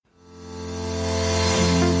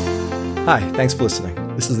Hi, thanks for listening.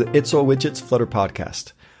 This is the It's All Widgets Flutter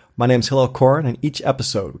podcast. My name is Hillel Koren, and each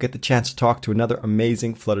episode we get the chance to talk to another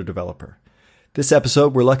amazing Flutter developer. This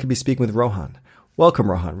episode, we're lucky to be speaking with Rohan.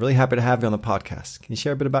 Welcome, Rohan. Really happy to have you on the podcast. Can you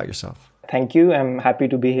share a bit about yourself? Thank you. I'm happy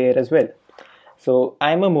to be here as well. So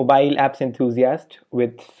I'm a mobile apps enthusiast,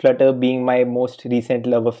 with Flutter being my most recent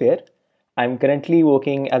love affair. I'm currently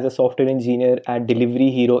working as a software engineer at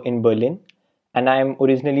Delivery Hero in Berlin, and I'm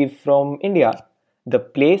originally from India, the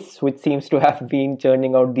place which seems to have been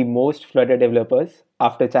churning out the most Flutter developers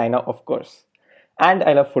after China, of course. And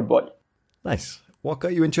I love football. Nice. What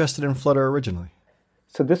got you interested in Flutter originally?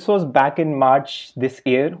 So this was back in March this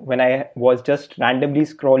year when I was just randomly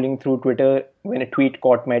scrolling through Twitter when a tweet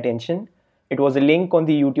caught my attention. It was a link on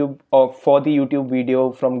the YouTube for the YouTube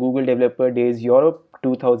video from Google Developer Days Europe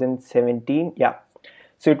 2017. Yeah.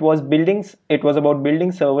 So it was about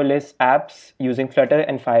building serverless apps using Flutter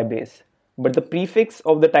and Firebase. But the prefix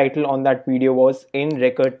of the title on that video was in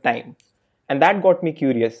record time. And that got me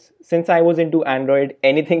curious. Since I was into Android,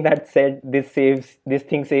 anything that said this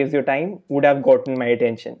thing saves your time would have gotten my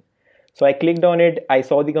attention. So I clicked on it. I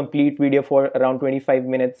saw the complete video for around 25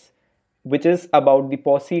 minutes, which is about the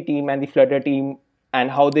Posse team and the Flutter team and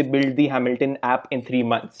how they built the Hamilton app in 3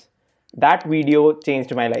 months. That video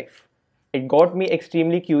changed my life. It got me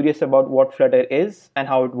extremely curious about what Flutter is and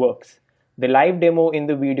how it works. The live demo in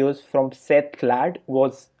the videos from Seth Ladd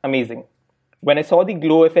was amazing. When I saw the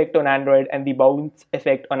glow effect on Android and the bounce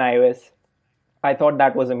effect on iOS, I thought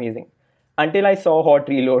that was amazing. Until I saw Hot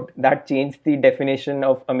Reload, that changed the definition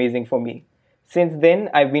of amazing for me. Since then,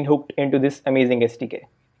 I've been hooked into this amazing SDK.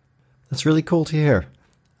 That's really cool to hear.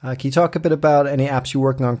 Can you talk a bit about any apps you're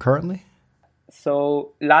working on currently?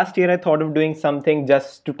 So last year, I thought of doing something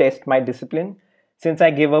just to test my discipline. Since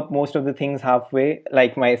I gave up most of the things halfway,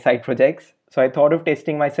 like my side projects, so I thought of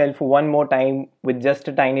testing myself one more time with just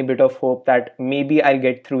a tiny bit of hope that maybe I'll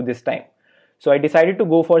get through this time. So I decided to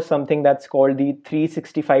go for something that's called the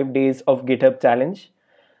 365 Days of GitHub Challenge.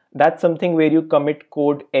 That's something where you commit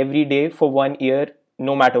code every day for 1 year,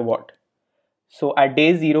 no matter what. So at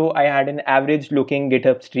day 0, I had an average looking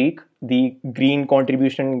GitHub streak, the green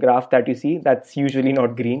contribution graph that you see, that's usually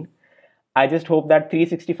not green. I just hope that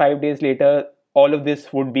 365 days later, all of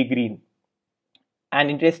this would be green. And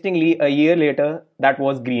interestingly, a year later, that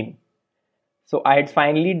was green. So I had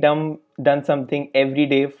finally done something every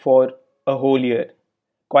day for a whole year.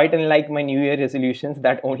 Quite unlike my New Year resolutions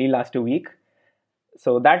that only last a week.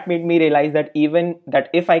 So that made me realize that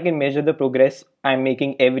if I can measure the progress I'm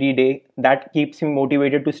making every day, that keeps me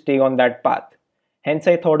motivated to stay on that path. Hence,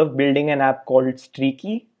 I thought of building an app called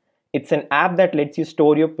Streaky. It's an app that lets you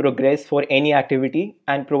store your progress for any activity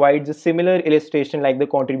and provides a similar illustration like the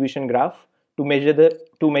contribution graph to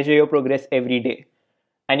measure your progress every day.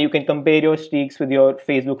 And you can compare your streaks with your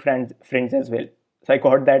Facebook friends as well. So I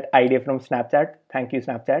got that idea from Snapchat. Thank you,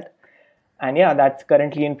 Snapchat. And yeah, that's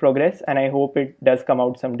currently in progress, and I hope it does come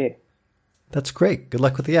out someday. That's great. Good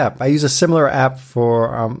luck with the app. I use a similar app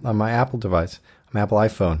for on my Apple device, my Apple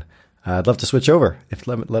iPhone. I'd love to switch over.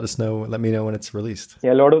 Let me know when it's released.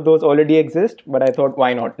 Yeah, a lot of those already exist, but I thought,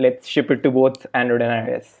 why not? Let's ship it to both Android and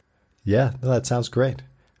iOS. Yeah, no, that sounds great.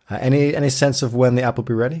 Any sense of when the app will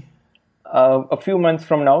be ready? A few months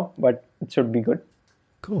from now, but it should be good.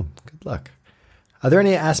 Cool. Good luck. Are there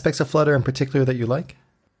any aspects of Flutter in particular that you like?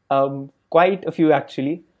 Quite a few,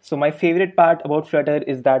 actually. So my favorite part about Flutter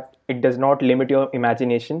is that it does not limit your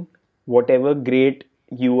imagination. Whatever great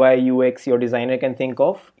UI, UX your designer can think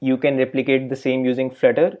of, you can replicate the same using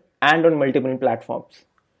Flutter and on multiple platforms.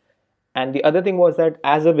 And the other thing was that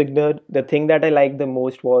as a beginner, the thing that I liked the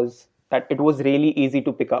most was that it was really easy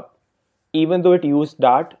to pick up. Even though it used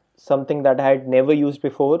Dart, something that I had never used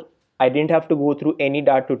before, I didn't have to go through any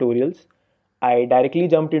Dart tutorials. I directly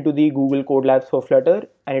jumped into the Google Code Labs for Flutter,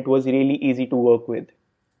 and it was really easy to work with.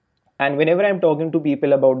 And whenever I'm talking to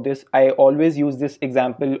people about this, I always use this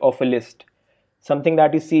example of a list, something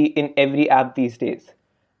that you see in every app these days.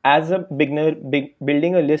 As a beginner,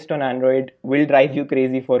 building a list on Android will drive you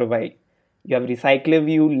crazy for a while. You have Recycler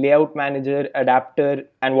View, Layout Manager, Adapter,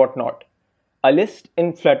 and whatnot. A list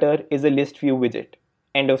in Flutter is a list view widget.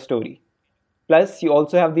 End of story. Plus, you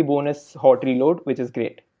also have the bonus Hot Reload, which is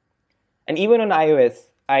great. And even on iOS,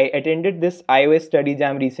 I attended this iOS study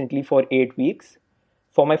jam recently for 8 weeks.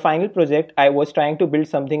 For my final project, I was trying to build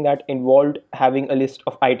something that involved having a list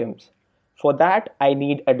of items. For that, I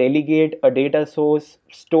need a delegate, a data source,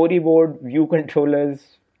 storyboard, view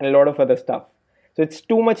controllers, and a lot of other stuff. So it's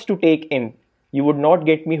too much to take in. You would not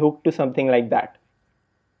get me hooked to something like that.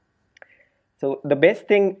 So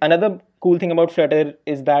another cool thing about Flutter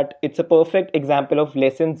is that it's a perfect example of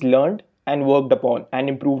lessons learned and worked upon and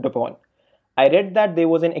improved upon. I read that there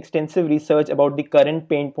was an extensive research about the current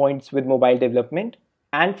pain points with mobile development,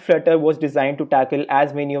 and Flutter was designed to tackle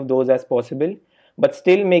as many of those as possible, but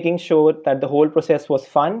still making sure that the whole process was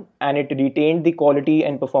fun and it retained the quality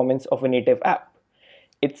and performance of a native app.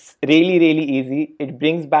 It's really, really easy. It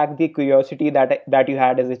brings back the curiosity that you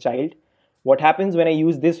had as a child. What happens when I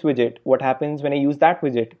use this widget? What happens when I use that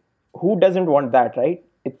widget? Who doesn't want that, right?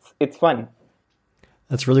 It's fun.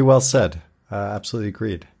 That's really well said. Absolutely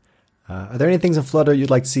agreed. Are there any things in Flutter you'd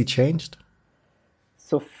like to see changed?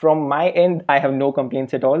 So from my end, I have no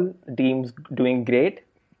complaints at all. The team's doing great.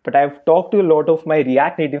 But I've talked to a lot of my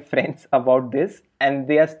React Native friends about this, and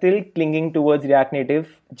they are still clinging towards React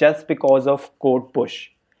Native just because of code push.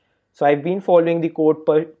 So I've been following the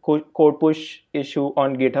code push issue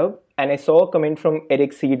on GitHub, and I saw a comment from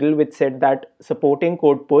Eric Seidel which said that supporting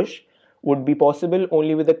code push would be possible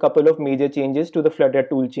only with a couple of major changes to the Flutter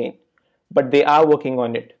toolchain. But they are working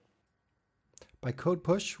on it. By code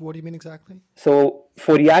push, what do you mean exactly? So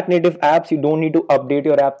for React Native apps, you don't need to update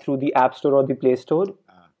your app through the App Store or the Play Store.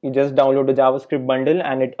 You just download the JavaScript bundle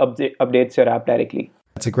and it updates your app directly.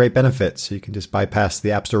 That's a great benefit. So you can just bypass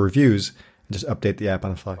the App Store reviews and just update the app on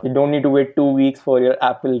the fly. You don't need to wait 2 weeks for your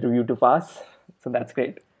Apple review to pass. So that's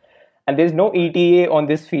great. And there's no ETA on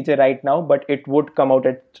this feature right now, but it would come out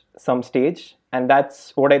at some stage. And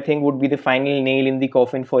that's what I think would be the final nail in the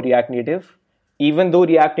coffin for React Native. Even though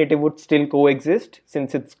React Native would still coexist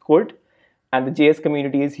since it's good and the JS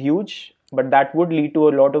community is huge, but that would lead to a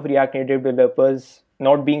lot of React Native developers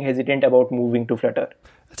not being hesitant about moving to Flutter.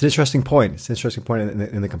 That's an interesting point. It's an interesting point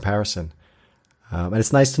in the comparison. And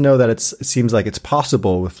it's nice to know that it seems like it's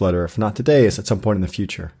possible with Flutter. If not today, it's at some point in the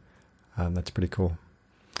future. That's pretty cool.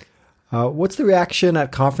 What's the reaction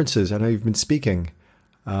at conferences? I know you've been speaking.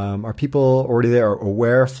 Are people already there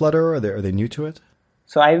aware of Flutter? Are they new to it?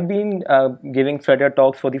 So I've been giving Flutter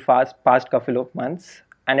talks for the past couple of months.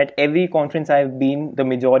 And at every conference I've been, the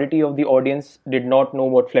majority of the audience did not know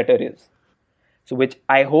what Flutter is. So which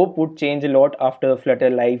I hope would change a lot after Flutter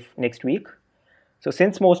Live next week. So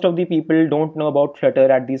since most of the people don't know about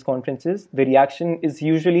Flutter at these conferences, the reaction is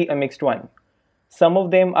usually a mixed one. Some of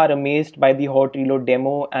them are amazed by the hot reload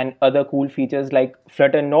demo and other cool features like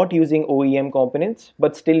Flutter not using OEM components,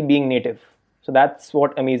 but still being native. So that's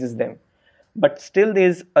what amazes them. But still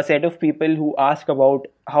there's a set of people who ask about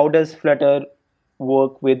how does Flutter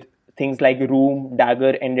work with things like Room,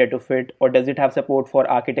 Dagger, and Retrofit, or does it have support for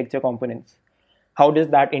architecture components? How does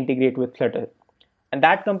that integrate with Flutter? And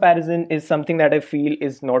that comparison is something that I feel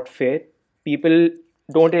is not fair. People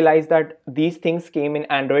don't realize that these things came in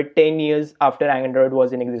Android 10 years after Android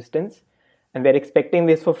was in existence, and they're expecting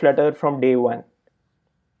this for Flutter from day one.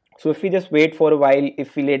 So if we just wait for a while,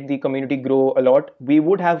 if we let the community grow a lot, we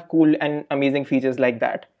would have cool and amazing features like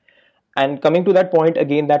that. And coming to that point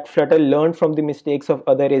again, that Flutter learned from the mistakes of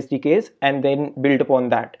other SDKs and then built upon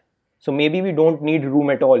that. So maybe we don't need Room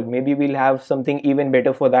at all. Maybe we'll have something even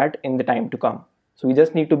better for that in the time to come. So we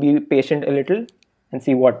just need to be patient a little and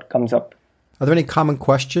see what comes up. Are there any common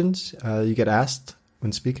questions you get asked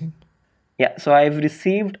when speaking? Yeah, so I've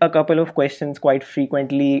received a couple of questions quite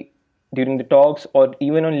frequently during the talks or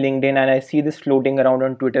even on LinkedIn, and I see this floating around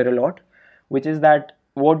on Twitter a lot, which is that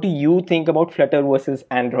what do you think about Flutter versus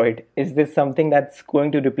Android? Is this something that's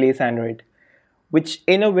going to replace Android? Which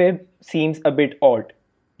in a way seems a bit odd.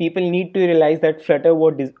 People need to realize that Flutter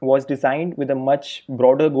was designed with a much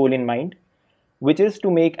broader goal in mind, which is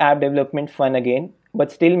to make app development fun again,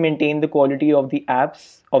 but still maintain the quality of the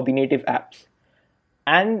apps, of the native apps.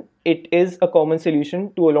 And it is a common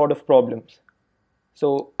solution to a lot of problems.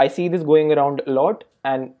 So I see this going around a lot,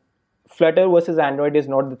 and Flutter versus Android is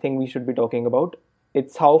not the thing we should be talking about.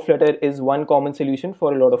 It's how Flutter is one common solution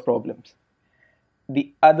for a lot of problems.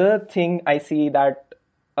 The other thing I see that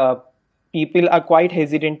people are quite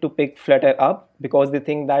hesitant to pick Flutter up because they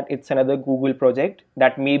think that it's another Google project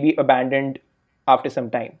that may be abandoned after some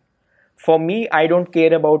time. For me, I don't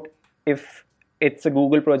care about if it's a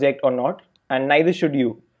Google project or not, and neither should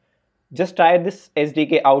you. Just try this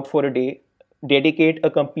SDK out for a day, dedicate a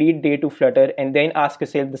complete day to Flutter, and then ask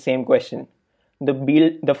yourself the same question.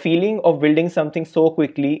 The feeling of building something so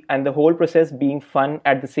quickly and the whole process being fun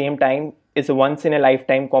at the same time is a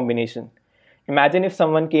once-in-a-lifetime combination. Imagine if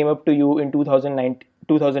someone came up to you in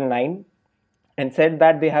 2009 and said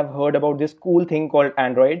that they have heard about this cool thing called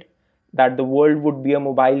Android, that the world would be a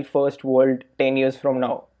mobile-first world 10 years from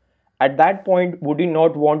now. At that point, would you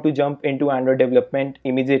not want to jump into Android development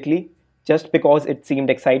immediately just because it seemed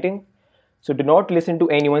exciting? So do not listen to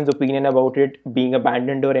anyone's opinion about it being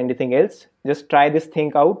abandoned or anything else. Just try this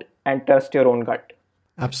thing out and trust your own gut.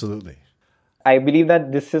 Absolutely. I believe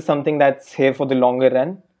that this is something that's here for the longer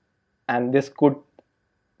run. and this could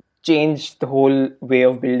change the whole way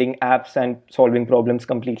of building apps and solving problems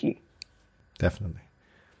completely. Definitely.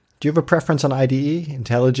 Do you have a preference on IDE,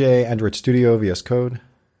 IntelliJ, Android Studio, VS Code?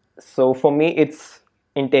 So for me, it's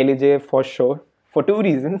IntelliJ for sure, for two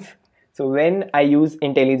reasons. So when I use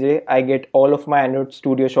IntelliJ, I get all of my Android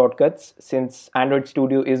Studio shortcuts since Android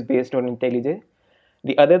Studio is based on IntelliJ.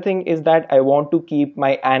 The other thing is that I want to keep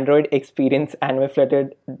my Android experience and my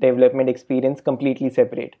Flutter development experience completely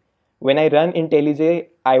separate. When I run IntelliJ,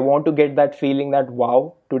 I want to get that feeling that,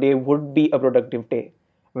 wow, today would be a productive day.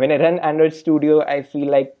 When I run Android Studio, I feel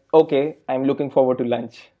like, okay, I'm looking forward to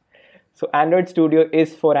lunch. So Android Studio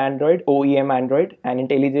is for Android, OEM Android, and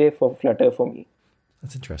IntelliJ for Flutter for me.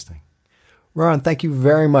 That's interesting. Rohan, thank you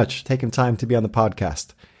very much for taking time to be on the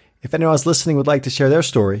podcast. If anyone else listening would like to share their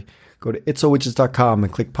story, go to itsallwidgets.com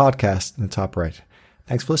and click podcast in the top right.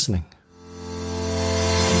 Thanks for listening.